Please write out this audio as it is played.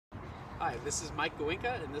Hi, this is Mike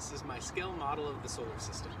Gowinka, and this is my scale model of the solar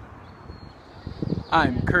system.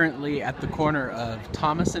 I'm currently at the corner of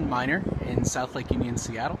Thomas and Minor in South Lake Union,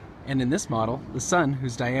 Seattle. And in this model, the Sun,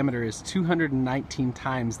 whose diameter is 219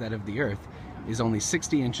 times that of the Earth, is only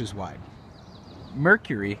 60 inches wide.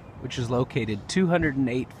 Mercury, which is located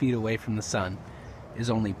 208 feet away from the Sun,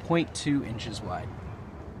 is only 0.2 inches wide.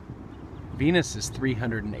 Venus is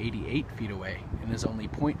 388 feet away and is only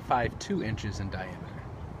 0.52 inches in diameter.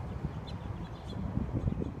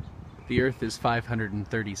 The Earth is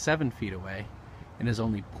 537 feet away and is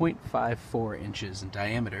only 0.54 inches in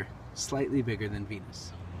diameter, slightly bigger than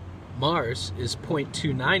Venus. Mars is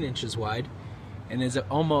 0.29 inches wide and is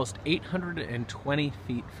almost 820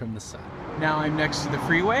 feet from the Sun. Now I'm next to the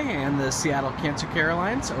freeway and the Seattle Cancer Care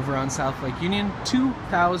Alliance over on South Lake Union,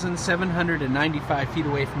 2,795 feet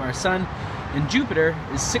away from our Sun, and Jupiter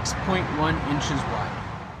is 6.1 inches wide.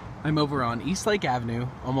 I'm over on East Lake Avenue,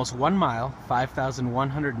 almost 1 mile,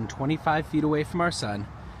 5,125 feet away from our Sun,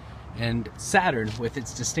 and Saturn, with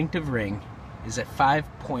its distinctive ring, is at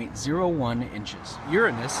 5.01 inches.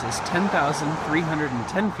 Uranus is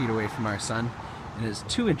 10,310 feet away from our Sun and is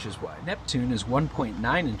 2 inches wide. Neptune is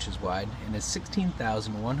 1.9 inches wide and is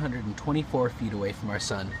 16,124 feet away from our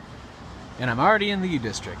Sun. And I'm already in the U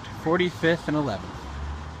District, 45th and 11th.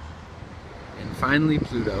 And finally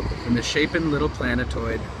Pluto, a misshapen little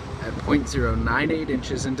planetoid at 0.098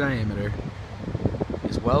 inches in diameter,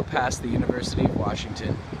 is well past the University of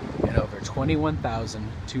Washington and over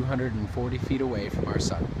 21,240 feet away from our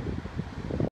Sun.